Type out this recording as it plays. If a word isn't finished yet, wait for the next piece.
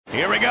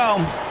Here we go.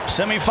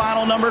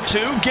 Semifinal number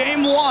 2,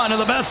 game 1 of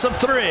the best of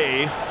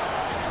 3.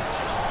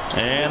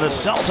 And the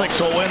Celtics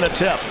will win the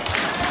tip.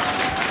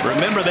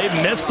 Remember, they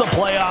missed the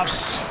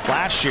playoffs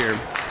last year.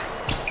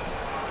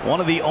 One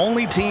of the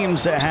only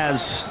teams that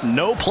has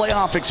no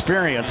playoff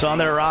experience on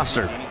their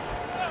roster.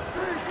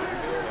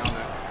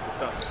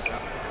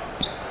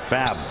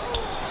 Fab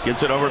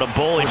gets it over to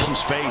Bully for some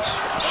space.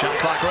 Shot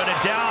clock running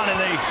down, and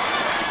they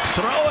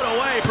throw it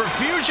away.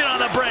 Perfusion on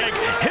the break.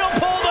 He'll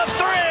pull the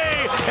 3,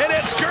 and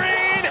it's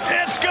green.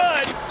 It's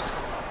good.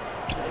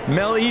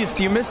 Mel East,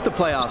 you missed the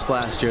playoffs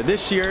last year.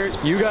 This year,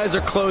 you guys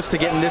are close to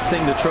getting this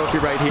thing, the trophy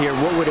right here.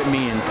 What would it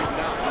mean?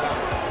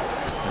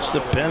 Just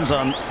depends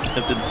on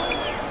if the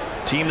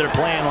team they're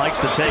playing likes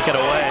to take it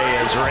away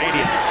as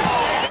Radiant.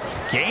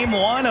 Game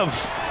 1 of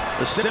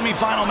the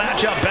semifinal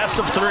matchup, best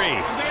of 3.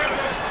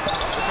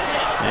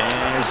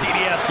 And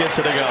CDS gets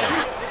it to go.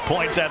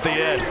 Points at the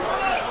end.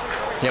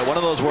 Yeah, one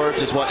of those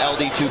words is what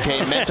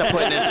LD2K meant to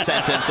put in his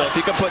sentence. So if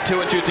you can put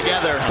 2 and 2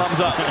 together, thumbs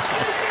up.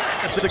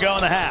 It's to go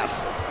in the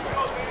half.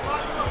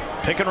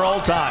 Pick and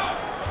roll time.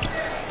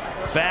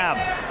 Fab.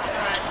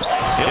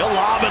 He'll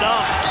lob it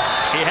up.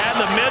 He had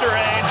the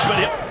mid-range,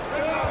 but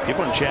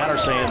people in chat are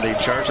saying they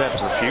charge that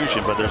to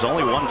Perfusion, but there's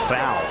only one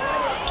foul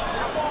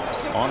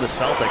on the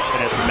Celtics,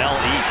 and it's Mel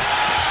East.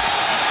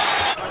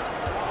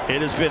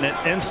 It has been an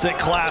instant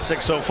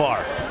classic so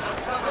far.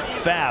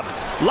 Fab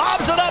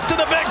lobs it up to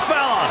the big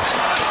fella.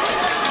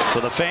 So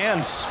the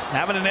fans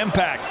having an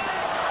impact.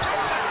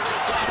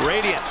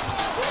 Radiant.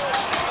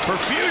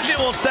 Perfusion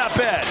will step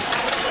in.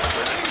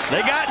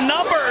 They got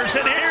numbers,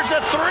 and here's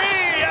a 3.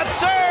 Yes,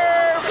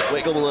 sir.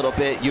 Wiggle a little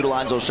bit,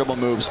 utilize those dribble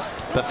moves,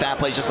 but Fab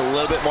plays just a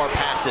little bit more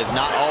passive,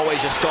 not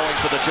always just going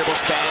for the dribble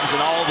spams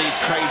and all these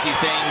crazy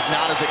things,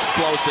 not as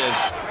explosive.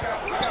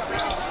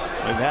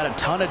 We've had a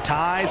ton of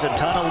ties, a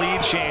ton of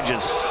lead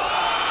changes.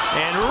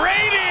 And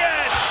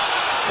Radiant!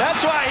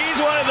 That's why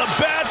he's one of the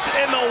best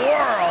in the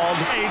world.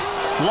 Nice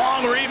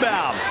long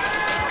rebound.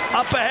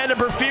 Up ahead of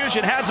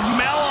Perfusion, has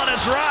Mel on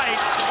his right,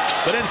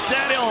 but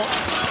instead he'll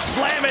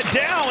slam it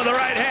down with the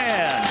right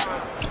hand.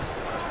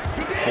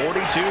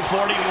 42-41.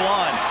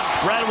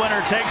 Breadwinner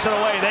takes it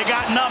away. They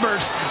got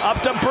numbers. Up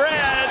to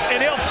Bread,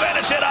 and he'll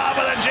finish it off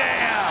with a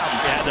jam.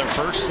 They had their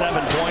first 7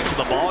 points of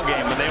the ball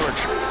game when they were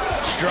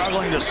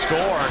struggling to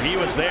score. He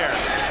was there.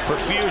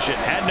 Perfusion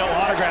had no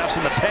autographs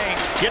in the paint.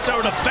 Gets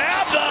over to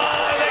Fab, though.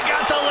 They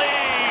got the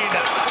lead.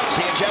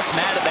 See, Jeff's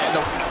mad at that.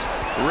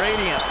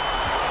 Radiant.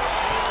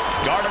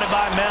 Guarded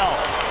by Mel.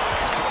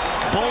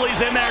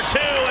 Bully's in there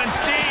too, and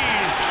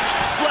Steez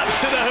slips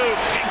to the hoop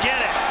and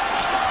get it.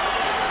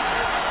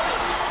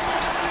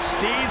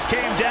 Steez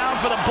came down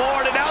for the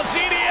board, and now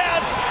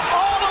CDS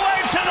all the way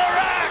to the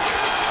rack.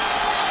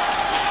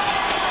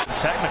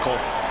 Technical.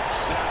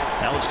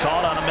 That was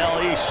called on a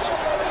Mel East.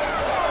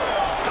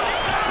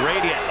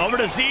 Radiant over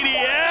to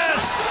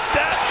CDS.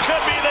 That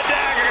could be the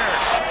dagger.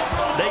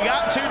 They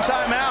got 2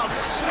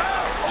 timeouts.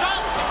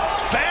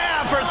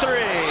 Fab for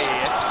 3.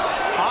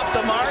 Off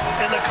the mark,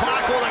 and the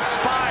clock will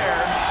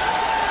expire.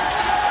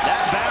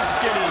 That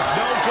basket is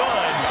no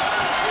good.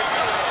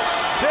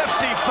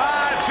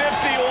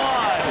 55-51.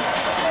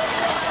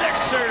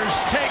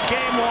 Sixers take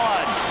game 1.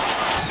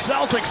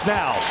 Celtics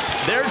now,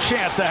 their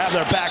chance to have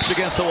their backs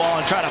against the wall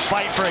and try to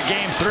fight for a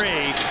game 3.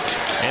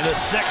 And the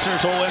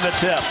Sixers will win the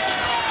tip.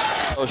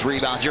 Those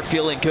rebounds, you're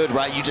feeling good,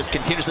 right? You just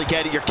continuously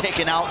get it. You're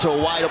kicking out to a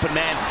wide open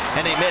man,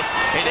 and they miss.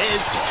 It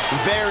is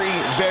very,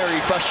 very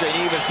frustrating.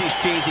 You even see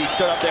Steez, he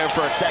stood up there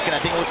for a second. I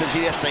think it looked at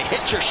ZS say,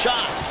 hit your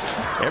shots.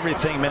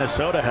 Everything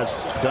Minnesota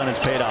has done has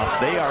paid off.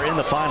 They are in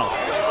the final.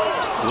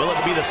 Will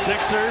it be the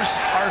Sixers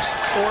or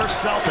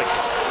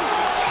Celtics?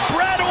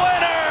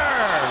 Breadwinner!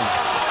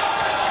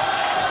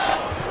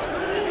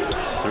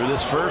 Through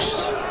this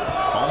first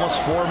almost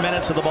 4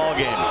 minutes of the ball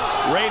game.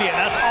 Radiant,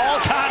 that's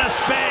all kind of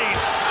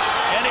space.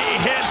 And he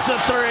hits the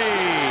 3.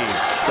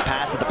 The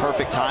pass at the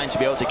perfect time to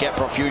be able to get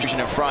Perfusion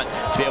in front,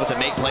 to be able to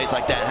make plays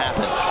like that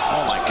happen.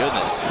 Oh my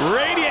goodness.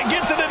 Radiant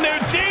gets it to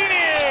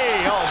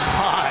Nudini. Oh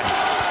my.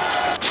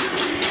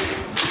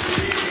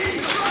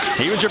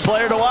 He was your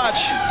player to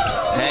watch.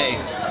 Hey,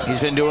 he's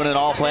been doing it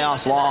all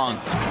playoffs long.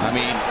 I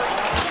mean,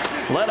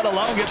 let it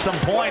alone get some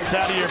points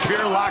out of your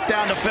pure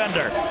lockdown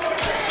defender.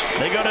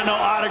 They go to no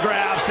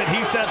autographs, and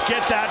he says,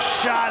 get that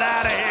shot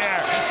out of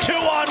here.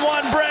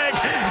 2-on-1 break.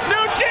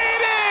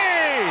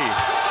 Nudini!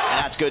 And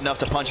that's good enough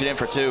to punch it in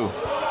for 2.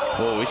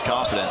 Oh, he's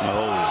confident.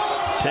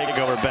 Oh, taking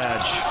over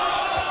Badge.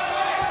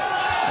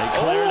 They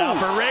cleared out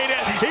for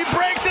Radiant. He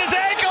breaks his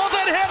ankles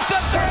and hits the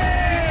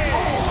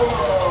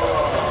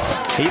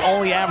 3! He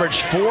only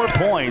averaged 4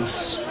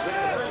 points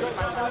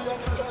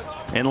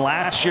in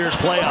last year's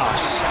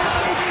playoffs.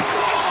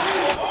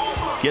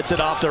 Gets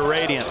it off to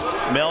Radiant.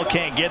 Mel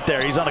can't get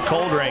there. He's on a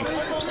cold ring.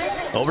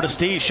 Over to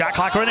Steve. Shot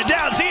clock running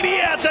down.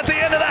 ZDS at the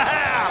end of the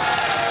half.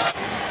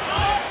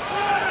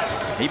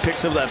 He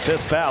picks up that 5th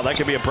foul. That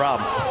could be a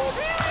problem.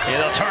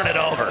 And they'll turn it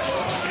over.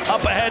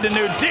 Up ahead to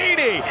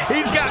Nudini.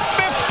 He's got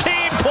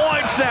 15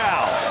 points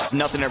now.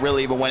 Nothing that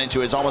really even went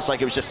into it. It's almost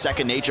like it was just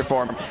second nature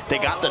for him. They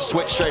got the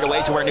switch straight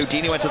away to where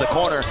Nudini went to the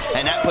corner,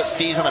 and that put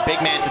Steez on the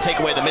big man to take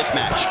away the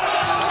mismatch.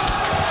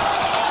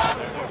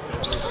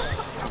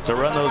 To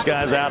run those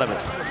guys out of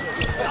it.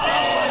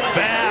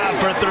 Fab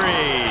for three.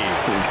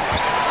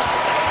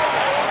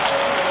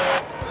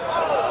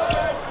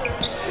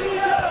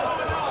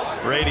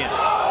 Radiant.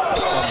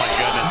 Oh my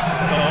goodness.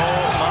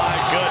 Oh my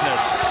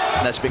goodness.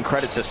 And that's been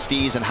credit to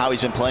Steez and how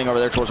he's been playing over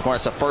there towards the corner.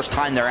 It's the first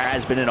time there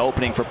has been an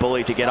opening for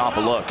Bully to get off a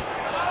look.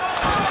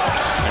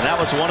 And that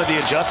was one of the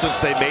adjustments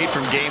they made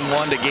from game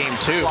 1 to game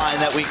 2. Line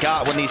that we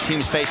got when these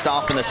teams faced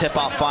off in the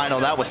tip-off final,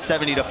 that was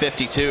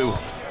 70-52.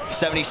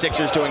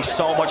 76ers doing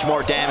so much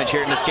more damage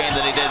here in this game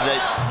than they did the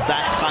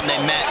last time they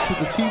met. To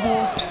the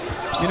T-Wolves,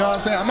 you know what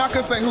I'm saying? I'm not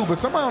going to say who, but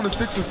somebody on the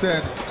Sixers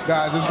said,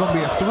 guys, there's going to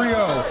be a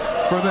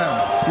 3-0 for them.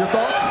 Your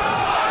thoughts?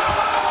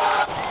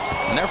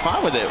 And they're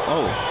fine with it.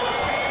 Oh.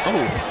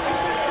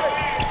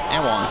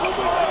 And one.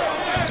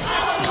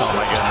 Oh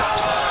my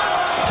goodness.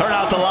 Turn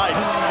out the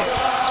lights.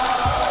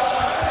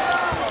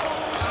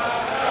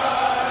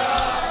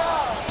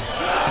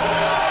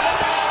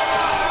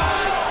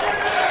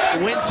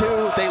 Win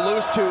 2, they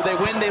lose 2, they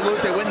win, they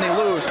lose, they win, they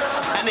lose.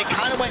 And they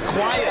kind of went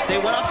quiet. They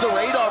went off the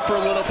radar for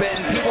a little bit,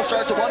 and people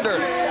start to wonder,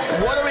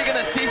 what are we going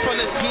to see from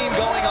this team